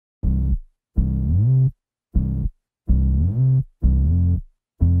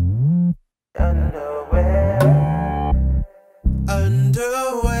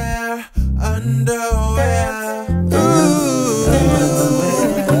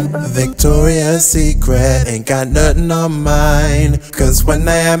Victoria's Secret, ain't got nothing on mine. Cause when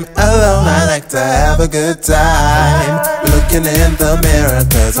I am alone, I like to have a good time. Looking in the mirror,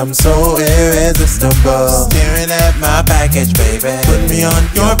 cause I'm so irresistible. Staring at my package, baby. Put me on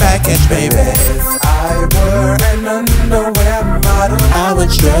your package, baby. If I were an underwear model, I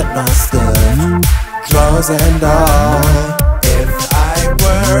would strut my stuff, drawers and all. If I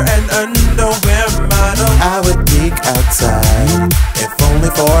were an underwear model, I would peek outside, if only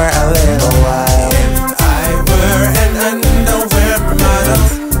for a little while. If I were an underwear model,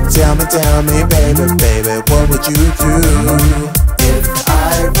 tell me, baby, what would you do? If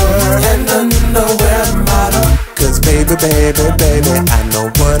I were an underwear model, cause baby, I know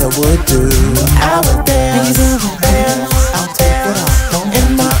what I would do. I would dance, I'll take it off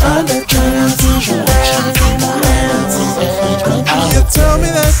in my underpants. You tell me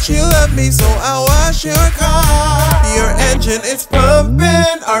that you love me, so I'll wash your car. Your engine is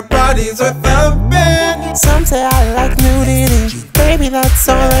pumping, our bodies are thumping. Some say I like nudity, baby, that's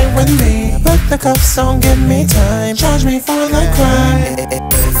alright with me. Put the cuffs on, give me time, charge me for the crime.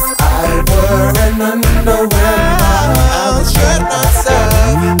 If I were an underwear model, I would strut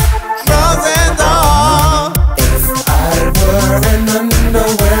myself, drawers and all. If I were an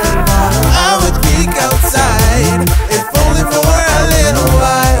underwear model, I would peek outside, if only for a little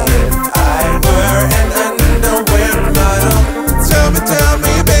while. If I were an underwear model, tell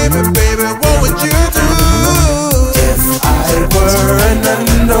me, baby, what would you do? If I were an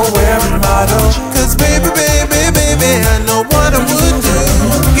underwear model, cause baby, I know what I would do.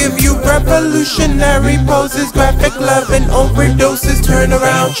 Give you revolutionary poses, graphic love and overdoses. Turn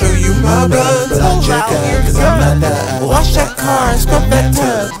around, show you my blood. Touch your gun, cause I'm not done. Wash that car, scrub that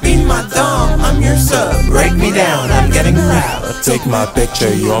tub. Be my dom, I'm your sub. Break me down, I'm getting proud. Take my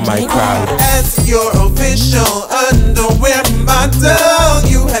picture, you're my crowd. As your official underwear model,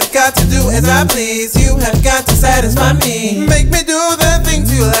 you have got to do as I please. You have got to satisfy me. Make me do the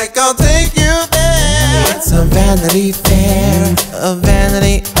things you like, I'll take you there. It's a vanity fair, a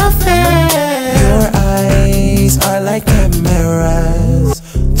vanity affair. Your eyes are like cameras,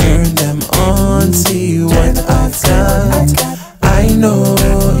 turn them on, see what I've got. I know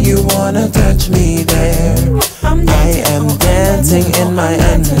you wanna touch me there. I am dancing in my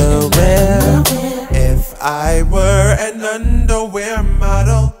underwear. If I were an underwear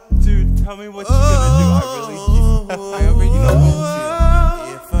model, dude, tell me what you're gonna do. I already know what to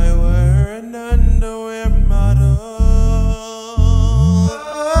do. if I were an underwear model,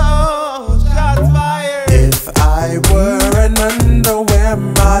 shots fired. if I were an underwear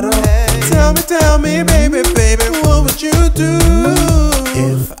model, tell me, baby, what would you do?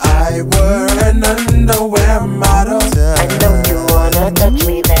 If I were an underwear model, I know you wanna touch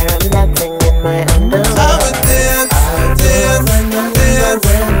me there. I'm dancing in my underwear. I would dance.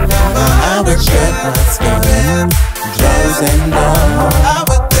 I would strut my skirt, drawers and all. I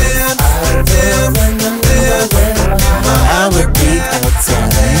would dance. I would peek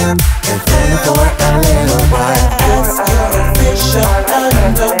outside, if only for a little while. Ask your official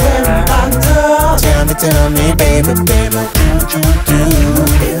underwear model. Tell me, baby, what would you do?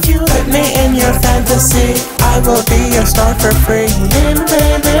 If you let me in your fantasy, I will be your star for free. Baby,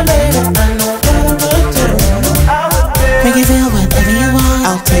 I know what I would do. Make you feel whatever you want.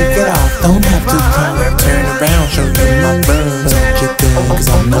 I'll take it off, don't have to come. Turn around, show you my birds.